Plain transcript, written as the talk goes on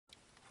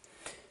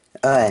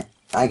Alright,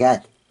 I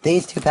got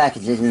these 2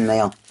 packages in the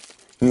mail.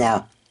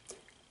 Now,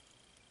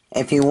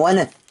 if you want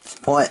to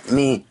support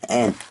me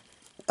and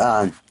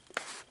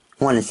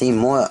want to see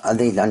more of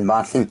these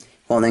unboxings,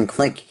 well then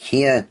click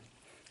here,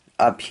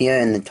 up here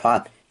in the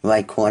top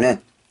right corner.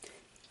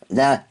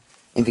 That,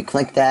 if you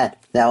click that,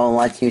 that will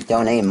let you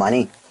donate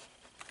money,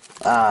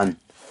 so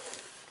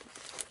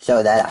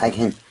that I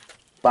can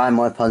buy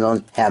more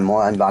puzzles, have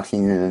more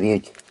unboxings and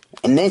reviews.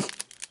 In this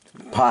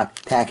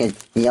package,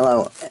 the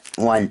yellow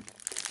one,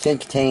 should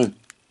contain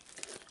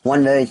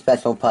one very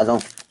special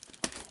puzzle.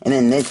 And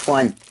in this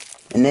one,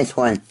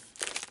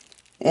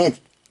 it's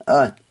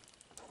a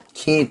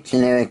cheap,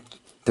 generic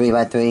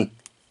 3x3.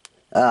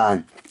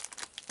 I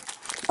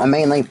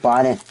mainly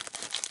bought it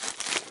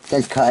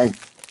just because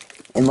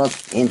it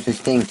looked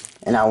interesting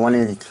and I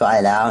wanted to try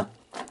it out.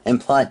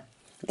 And plus,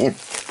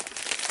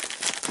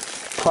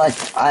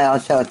 I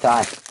also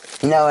thought,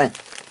 you know what,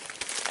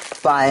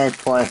 buy it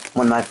for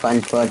one of my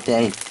friend's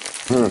birthdays,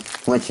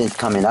 which is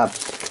coming up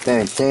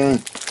very soon,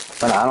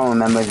 but I don't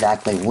remember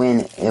exactly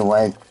when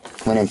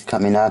it's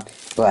coming up,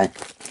 but,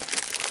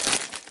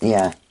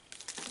 yeah.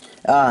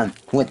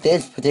 With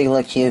this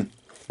particular cube,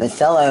 the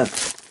seller,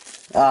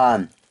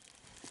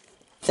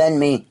 sent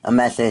me a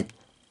message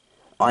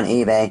on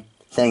eBay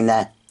saying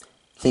that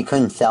she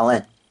couldn't sell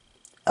it,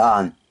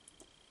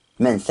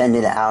 then send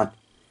it out,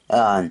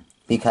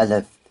 because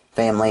of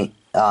family,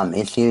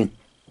 issues,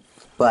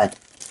 but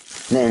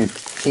then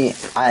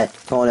I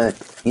told her,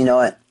 you know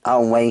what,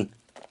 I'll wait,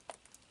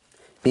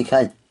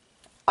 because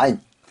I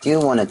do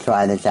want to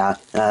try this out,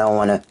 and I don't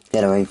want to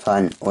get a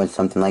refund or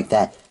something like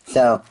that,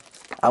 so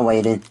I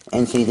waited,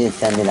 and she did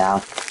send it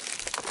out,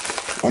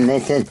 and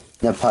this is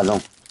the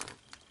puzzle,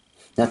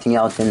 nothing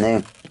else in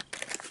there.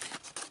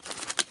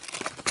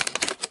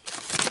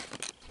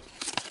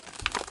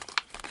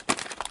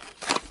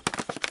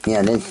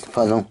 Yeah, this is the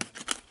puzzle.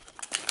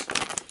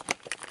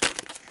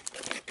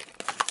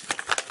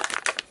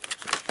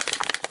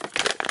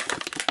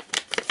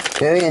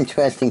 Very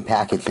interesting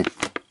packaging.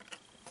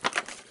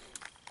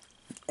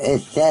 It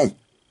said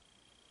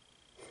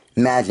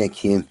Magic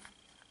Cube.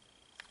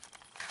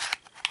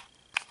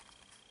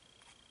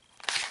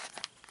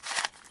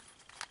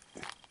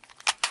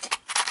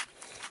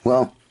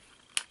 Well,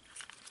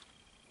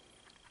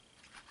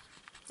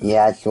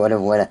 yeah, it's sort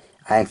of what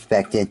I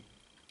expected.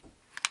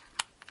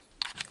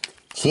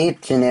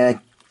 Cheap, generic,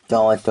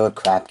 dollar store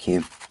crap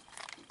cube.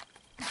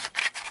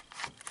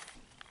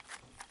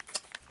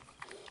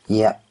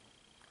 Yep.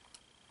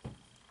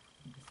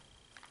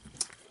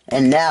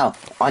 And now,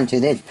 onto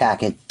this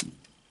package.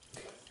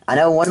 I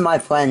know one of my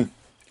friends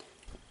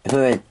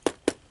who is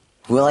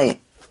really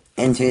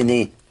into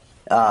the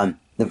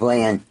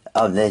brand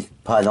of this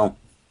puzzle,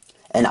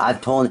 and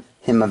I've told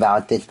him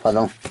about this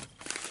puzzle,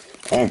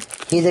 and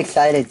he's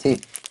excited to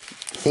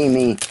see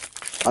me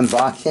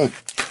unbox it.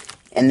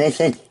 And this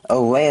is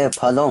a rare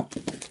puzzle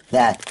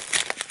that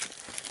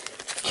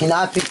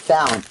cannot be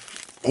found.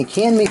 It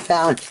can be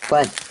found,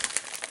 but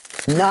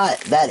not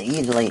that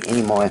easily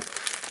anymore.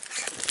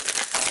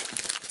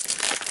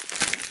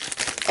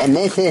 And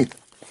this is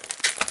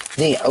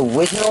the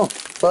original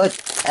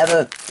first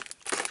ever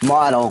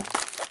model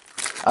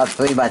of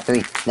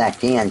 3x3 that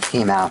Gans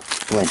came out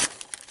with.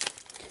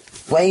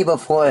 Way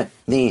before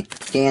the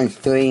Gans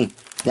 3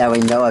 that we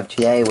know of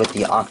today with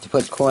the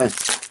octopus core.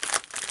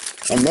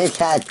 And this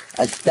had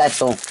a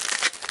special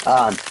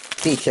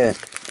feature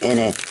in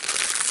it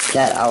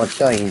that I will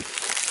show you.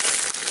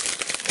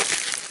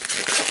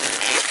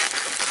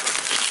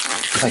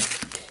 But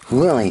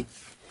really,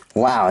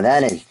 wow,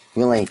 that is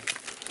really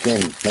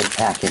good, big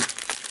package.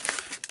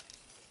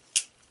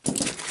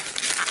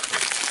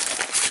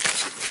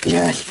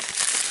 Yes.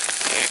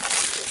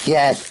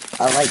 Yes,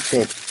 I like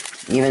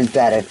this even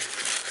better.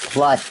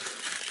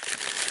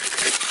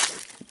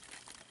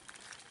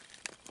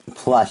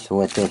 Plus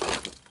with it.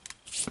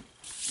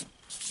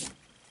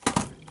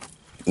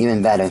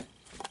 Even better.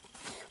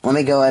 Let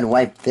me go ahead and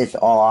wipe this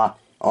all off,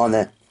 all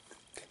the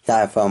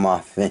styrofoam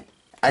off of it.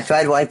 I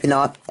tried wiping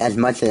off as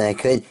much as I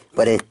could,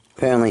 but it's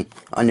apparently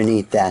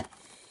underneath that.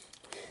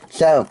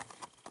 So,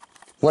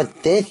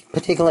 what this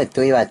particular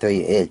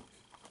 3x3 is,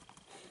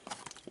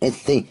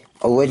 it's the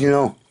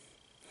original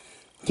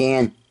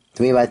Gans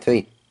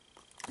 3x3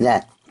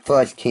 that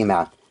first came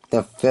out.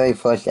 The very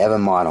first ever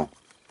model.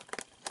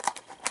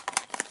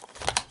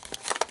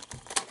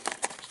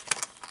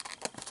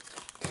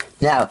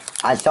 Now,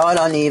 I saw it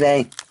on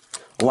eBay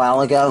a while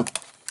ago,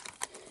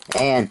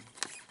 and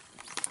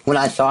when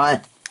I saw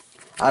it,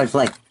 I was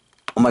like,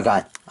 oh my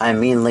god, I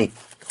immediately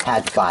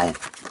had to buy it.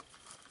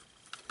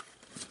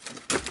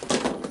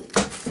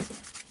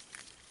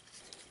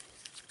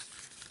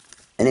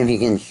 And if you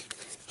can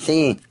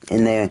see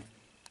in there,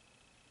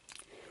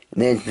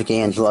 there's the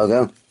Gans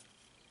logo.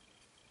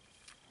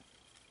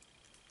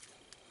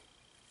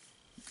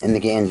 And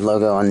the Gans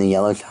logo on the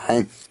yellow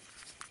side.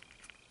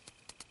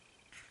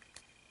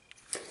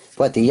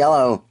 But the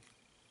yellow,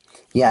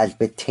 yeah, is a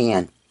bit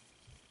tan.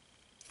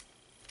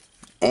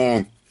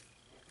 And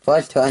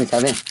first turns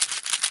of it,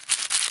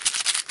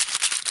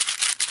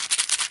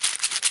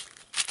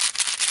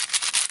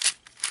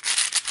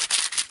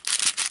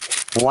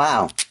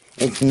 Wow,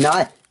 it's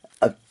not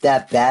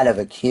that bad of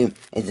a cube.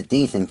 It's a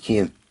decent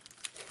cube.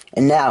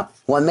 And now,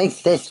 what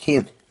makes this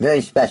cube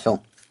very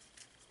special,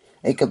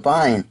 it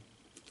combines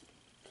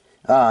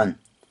the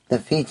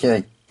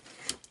feature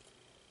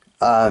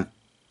of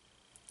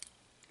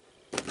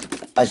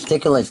a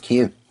stickerless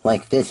cube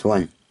like this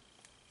one,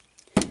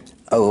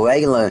 a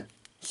regular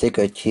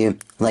sticker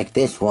cube like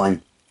this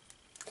one,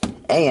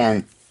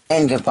 and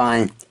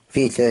combined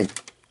features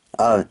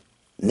of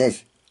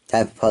this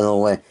type of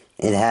puzzle where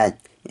it had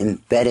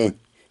embedded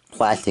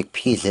plastic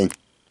pieces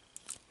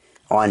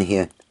on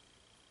here.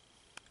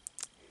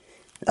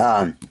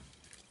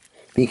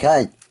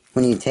 Because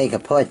when you take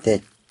apart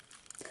this,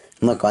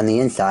 look on the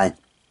inside,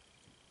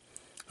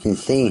 you can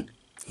see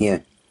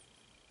here,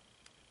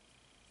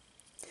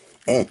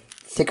 it's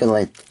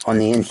stickerless on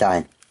the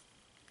inside.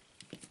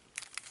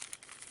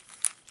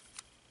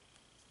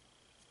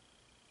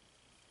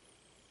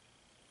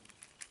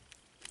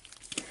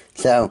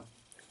 So,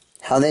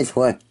 how this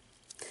works,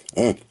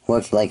 it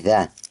works like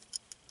that.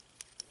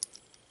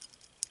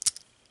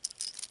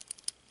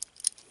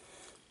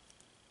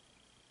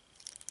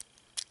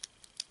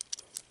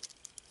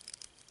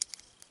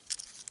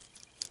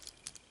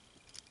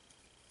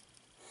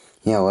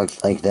 Yeah, it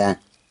works like that.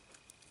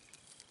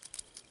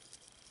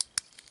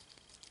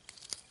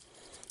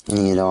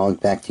 And it all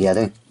back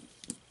together.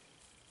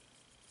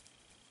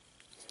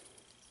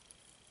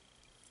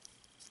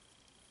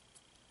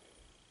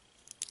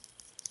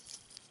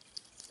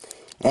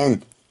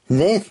 And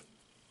this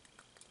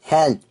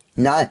has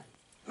not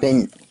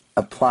been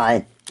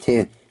applied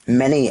to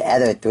many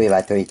other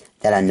 3x3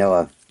 that I know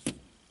of.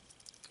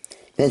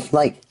 This is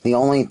like the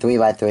only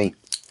 3x3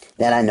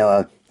 that I know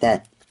of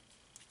that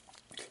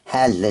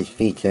has this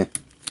feature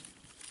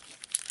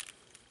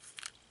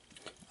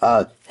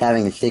of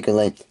having a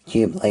stickerless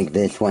cube like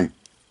this one.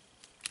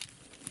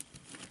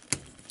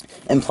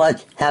 And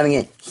plus, having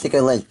it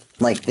stickerless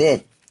like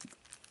this,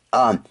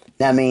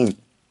 that means,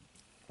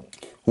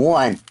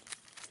 one,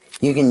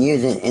 you can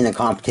use it in a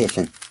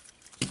competition.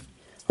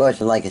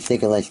 Versus like a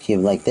stickerless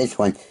cube like this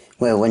one,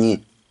 where when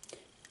you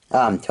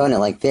turn it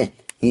like this,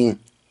 you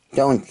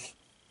don't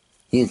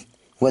use,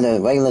 with a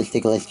regular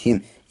stickerless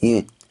cube,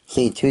 you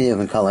see two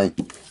different colors.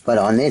 But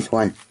on this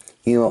one,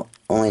 you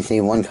only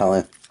see one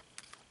color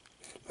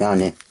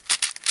around it.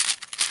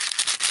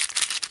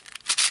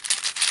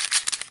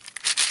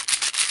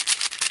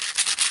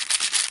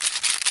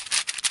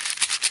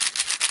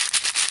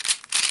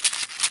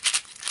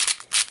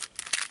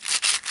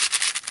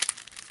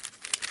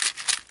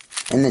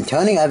 And the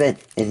turning of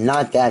it is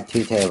not that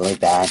too terribly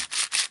bad.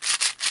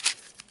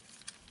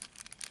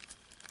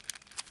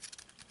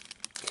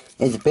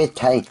 It's a bit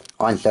tight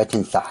on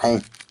certain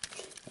sides.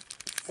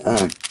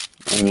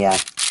 And yeah.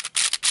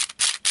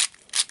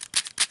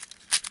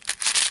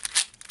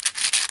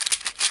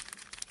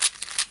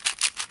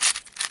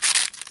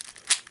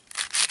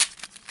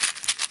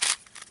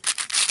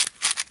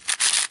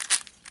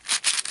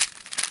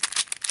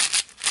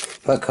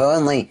 But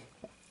currently,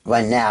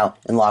 right now,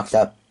 it locks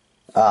up,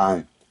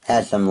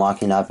 has some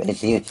locking up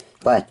issues.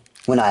 But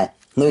when I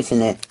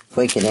loosen it,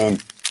 break it in,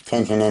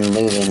 tension and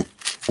loosen,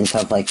 and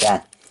stuff like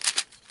that,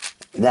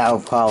 that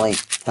will probably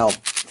help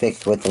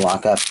fix with the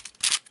lockup.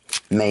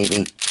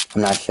 Maybe.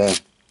 I'm not sure.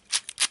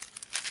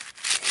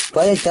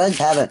 But it does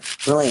have a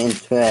really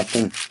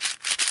interesting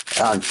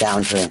sound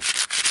to it.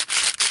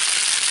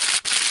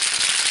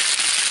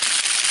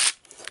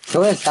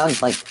 Sort of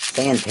sounds like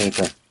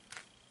sandpaper.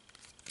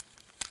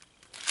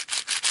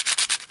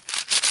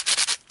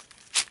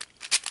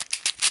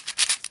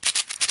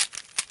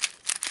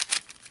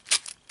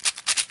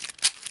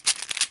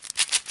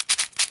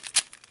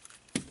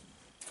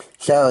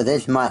 So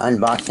this is my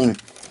unboxing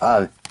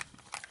of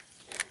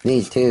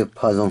these two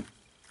puzzles.